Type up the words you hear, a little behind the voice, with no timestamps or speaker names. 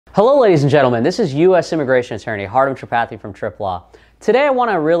Hello, ladies and gentlemen. This is U.S. Immigration Attorney Hardam Tripathi from Trip Law. Today, I want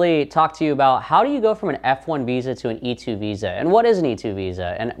to really talk to you about how do you go from an F1 visa to an E2 visa, and what is an E2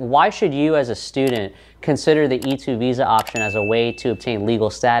 visa, and why should you as a student consider the E2 visa option as a way to obtain legal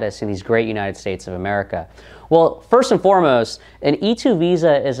status in these great United States of America. Well, first and foremost, an E2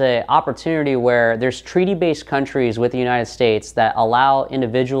 visa is an opportunity where there's treaty-based countries with the United States that allow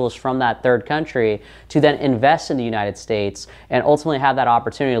individuals from that third country to then invest in the United States and ultimately have that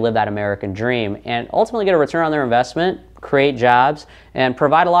opportunity to live that American dream and ultimately get a return on their investment, create jobs, and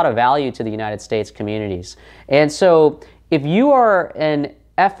provide a lot of value to the United States communities. And so if you are an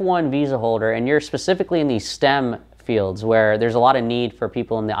F1 visa holder and you're specifically in these STEM fields where there's a lot of need for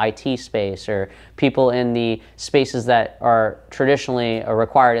people in the IT space or people in the spaces that are traditionally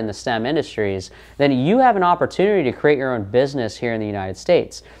required in the STEM industries, then you have an opportunity to create your own business here in the United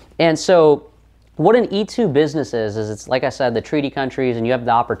States. And so what an E2 business is it's, like I said, the treaty countries, and you have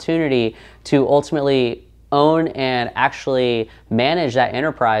the opportunity to ultimately own and actually manage that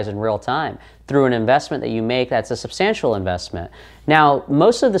enterprise in real time through an investment that you make that's a substantial investment. Now,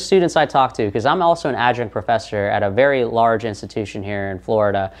 most of the students I talk to, because I'm also an adjunct professor at a very large institution here in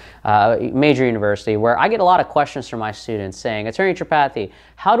Florida, major university, where I get a lot of questions from my students saying, Attorney Tripathi,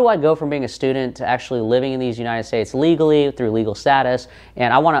 how do I go from being a student to actually living in these United States legally through legal status,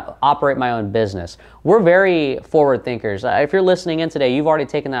 and I want to operate my own business? We're very forward thinkers. If you're listening in today, you've already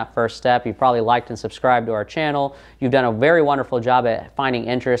taken that first step. You've probably liked and subscribed to our channel. You've done a very wonderful job at finding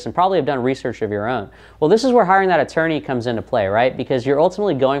interest and probably have done research of your own. Well, this is where hiring that attorney comes into play, right? Because you're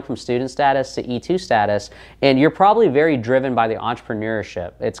ultimately going from student status to E2 status, and you're probably very driven by the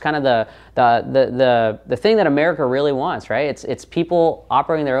entrepreneurship. It's kind of the thing that America really wants, right? It's people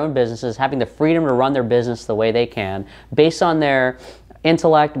operating their own businesses, having the freedom to run their business the way they can, based on their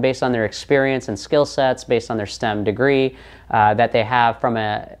intellect, based on their experience and skill sets, based on their STEM degree that they have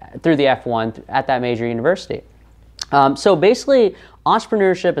through the F1 at that major university. So basically,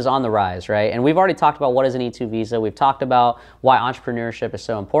 entrepreneurship is on the rise, right? And we've already talked about what is an E2 visa. We've talked about why entrepreneurship is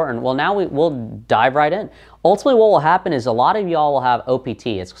so important. Well, now we'll dive right in. Ultimately, what will happen is a lot of y'all will have OPT.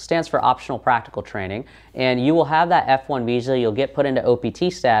 It stands for Optional Practical Training. And you will have that F1 visa. You'll get put into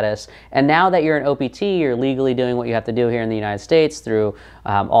OPT status. And now that you're in OPT, you're legally doing what you have to do here in the United States through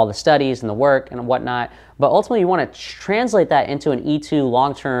all the studies and the work and whatnot. But ultimately, you want to translate that into an E2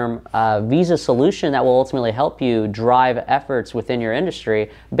 long-term visa solution that will ultimately help you drive efforts within your industry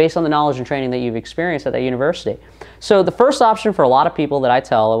based on the knowledge and training that you've experienced at that university. So the first option for a lot of people that I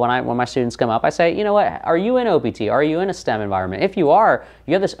tell when my students come up, I say, you know what, are you in OPT? Are you in a STEM environment? If you are,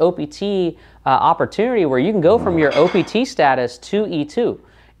 you have this OPT opportunity where you can go from your OPT status to E2.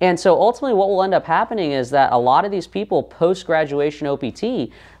 And so ultimately what will end up happening is that a lot of these people post-graduation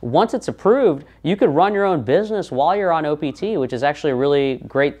OPT, once it's approved, you could run your own business while you're on OPT, which is actually a really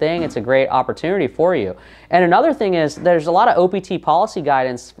great thing. It's a great opportunity for you. And another thing is there's a lot of OPT policy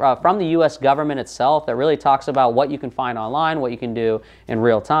guidance from the U.S. government itself that really talks about what you can find online, what you can do in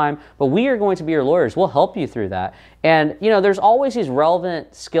real time. But we are going to be your lawyers. We'll help you through that. And, you know, there's always these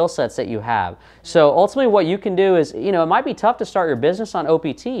relevant skill sets that you have. So ultimately what you can do is, you know, it might be tough to start your business on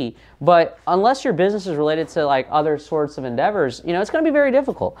OPT, but unless your business is related to like other sorts of endeavors, you know, it's going to be very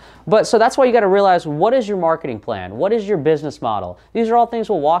difficult. But so that's why you got to realize, what is your marketing plan? What is your business model? These are all things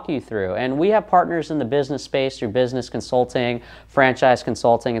we'll walk you through. And we have partners in the business space through business consulting, franchise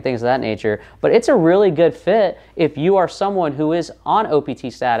consulting, and things of that nature. But it's a really good fit if you are someone who is on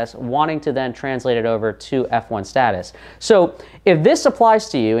OPT status wanting to then translate it over to F1 status. So if this applies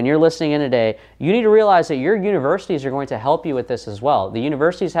to you and you're listening in today, you need to realize that your universities are going to help you with this as well. The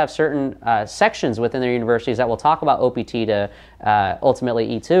universities have certain sections within their universities that will talk about OPT to ultimately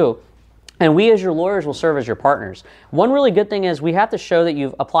E2. And we as your lawyers will serve as your partners. One really good thing is we have to show that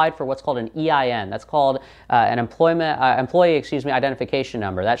you've applied for what's called an EIN. That's called an employee identification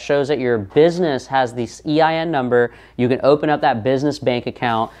number. That shows that your business has this EIN number. You can open up that business bank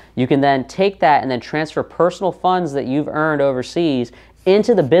account. You can then take that and then transfer personal funds that you've earned overseas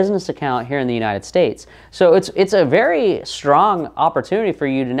into the business account here in the United States. So it's a very strong opportunity for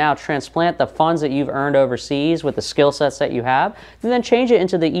you to now transplant the funds that you've earned overseas with the skill sets that you have, and then change it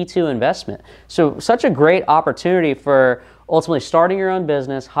into the E2 investment. So such a great opportunity for ultimately starting your own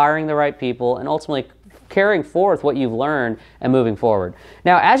business, hiring the right people, and ultimately carrying forth what you've learned and moving forward.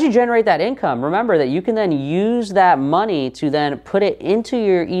 Now, as you generate that income, remember that you can then use that money to then put it into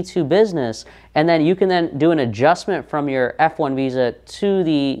your E2 business and then you can then do an adjustment from your F1 visa to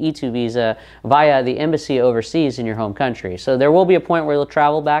the E2 visa via the embassy overseas in your home country. So there will be a point where you'll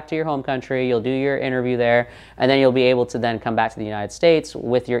travel back to your home country, you'll do your interview there, and then you'll be able to then come back to the United States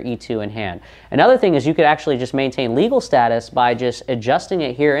with your E2 in hand. Another thing is you could actually just maintain legal status by just adjusting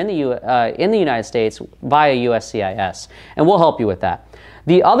it here in the United States via USCIS, and we'll help you with that.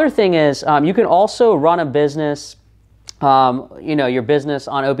 The other thing is you can also run a business, your business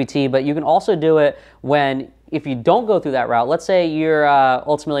on OPT, but you can also do it if you don't go through that route. Let's say you're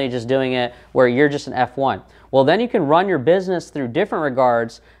ultimately just doing it where you're just an F1. Well, then you can run your business through different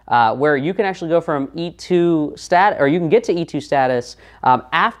regards where you can actually go from E2 status, or you can get to E2 status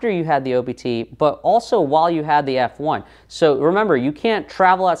after you had the OPT, but also while you had the F1. So remember, you can't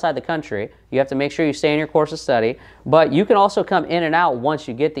travel outside the country. You have to make sure you stay in your course of study, but you can also come in and out once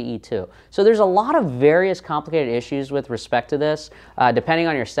you get the E2. So there's a lot of various complicated issues with respect to this, depending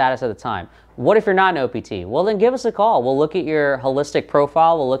on your status at the time. What if you're not an OPT? Well, then give us a call. We'll look at your holistic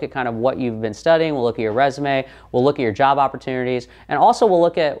profile. We'll look at kind of what you've been studying. We'll look at your resume. We'll look at your job opportunities. And also we'll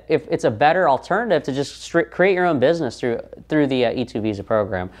look at if it's a better alternative to just create your own business through the E2 visa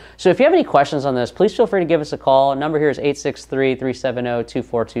program. So if you have any questions on this, please feel free to give us a call. Number here is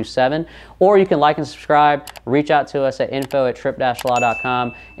 863-370-2427. Or you can like and subscribe. Reach out to us at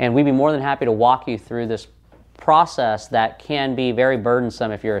info@trip-law.com. And we'd be more than happy to walk you through this process that can be very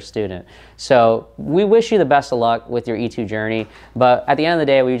burdensome if you're a student. So we wish you the best of luck with your E2 journey, but at the end of the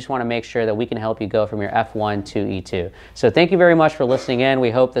day, we just want to make sure that we can help you go from your F1 to E2. So thank you very much for listening in.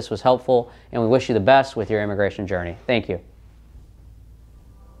 We hope this was helpful, and we wish you the best with your immigration journey. Thank you.